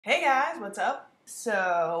Hey guys, what's up?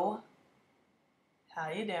 So, how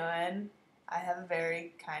you doing? I have a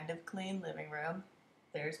very kind of clean living room.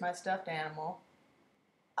 There's my stuffed animal.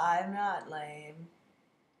 I'm not lame.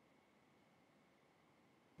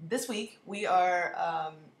 This week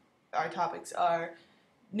our topics are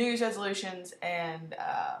New Year's resolutions and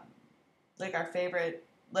like our favorite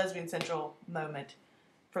lesbian central moment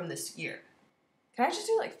from this year. Can I just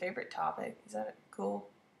do like favorite topic? Is that cool?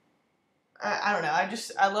 I don't know.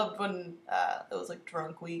 I loved when it was like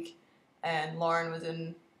drunk week and Lauren was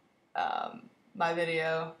in my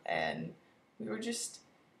video and we were just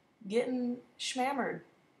getting schmammered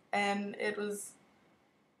and it was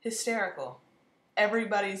hysterical.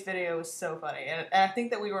 Everybody's video was so funny, and I think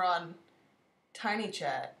that we were on Tiny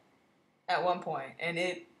Chat at one point and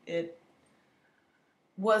it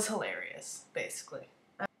was hilarious, basically.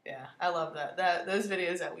 Yeah, I love that. Those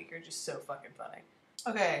videos that week are just so fucking funny.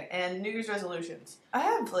 Okay, and New Year's resolutions. I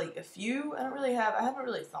have like a few. I haven't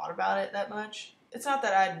really thought about it that much. It's not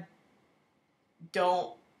that I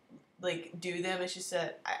don't like do them. It's just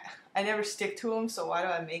that I never stick to them. So why do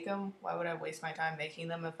I make them? Why would I waste my time making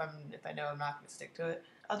them if I know I'm not going to stick to it?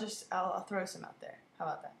 I'll throw some out there. How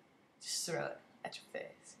about that? Just throw it at your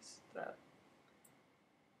face. Just throw it.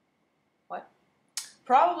 What?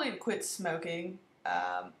 Probably to quit smoking.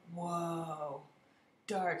 Whoa.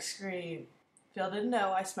 Dark scream. If y'all didn't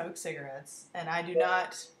know, I smoke cigarettes, and I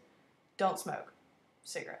don't smoke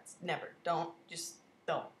cigarettes. Never. Don't do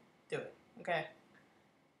it, okay?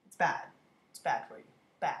 It's bad. It's bad for you.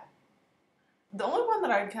 Bad. The only one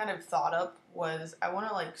that I kind of thought up was I want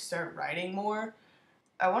to, like, start writing more.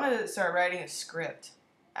 I want to start writing a script,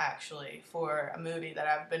 actually, for a movie that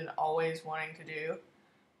I've been always wanting to do.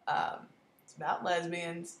 It's about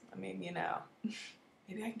lesbians. I mean, you know.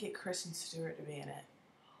 Maybe I can get Kristen Stewart to be in it.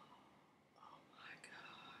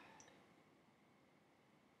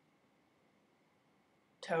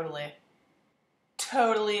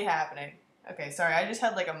 Totally happening. Okay, sorry, I just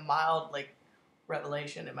had like a mild like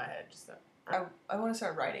revelation in my head. I want to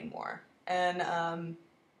start writing more, and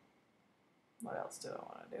what else do I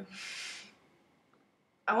want to do?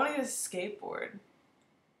 I want to get a skateboard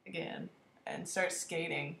again and start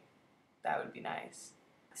skating. That would be nice.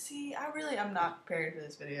 See, I'm not prepared for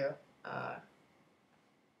this video. Dang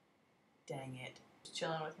it. Just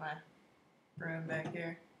chilling with my broom back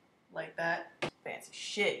here, like that. Fancy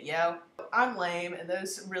shit, yo. I'm lame, and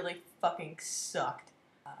those really fucking sucked.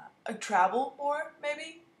 I travel more,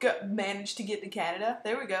 maybe? Manage to get to Canada.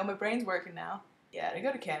 There we go, my brain's working now. Yeah, to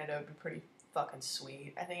go to Canada would be pretty fucking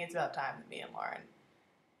sweet. I think it's about time that me and Lauren,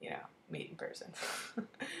 you know, meet in person.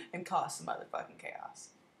 And cause some motherfucking chaos.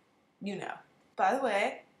 You know. By the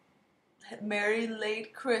way, Merry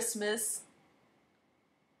late Christmas.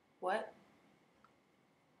 What?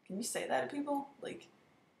 Can you say that to people? Like,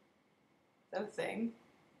 is that a thing?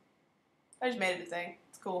 I just made it a thing.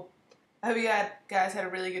 It's cool. I hope you guys had a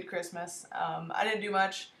really good Christmas. I didn't do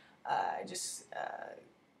much. I just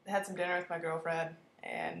had some dinner with my girlfriend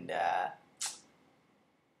and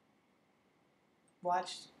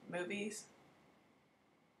watched movies.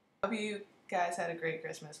 Hope you guys had a great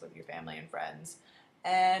Christmas with your family and friends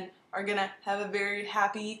and are gonna have a very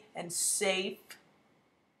happy and safe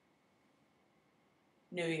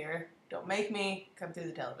New Year. Don't make me come through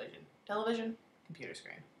the television. Television, computer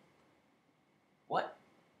screen. What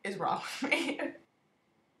is wrong with me?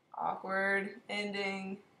 Awkward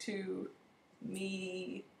ending to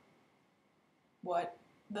me. What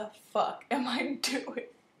the fuck am I doing?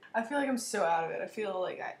 I feel like I'm so out of it. I feel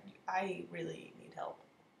like I really need help.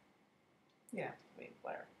 Yeah, I mean,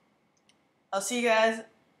 whatever. I'll see you guys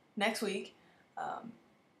next week.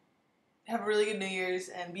 Have a really good New Year's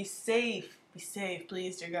and be safe. Be safe,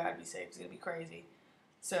 please, dear God, be safe. It's gonna be crazy.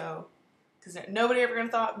 So, because nobody ever gonna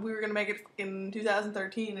thought we were gonna make it in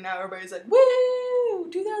 2013, and now everybody's like, woo,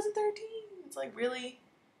 2013. It's like, really?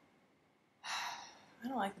 I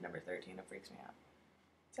don't like the number 13. It freaks me out.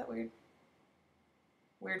 Is that weird?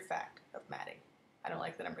 Weird fact of Maddie. I don't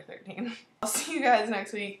like the number 13. I'll see you guys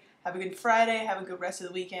next week. Have a good Friday. Have a good rest of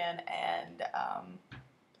the weekend. And,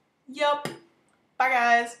 yup. Bye,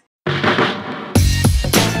 guys.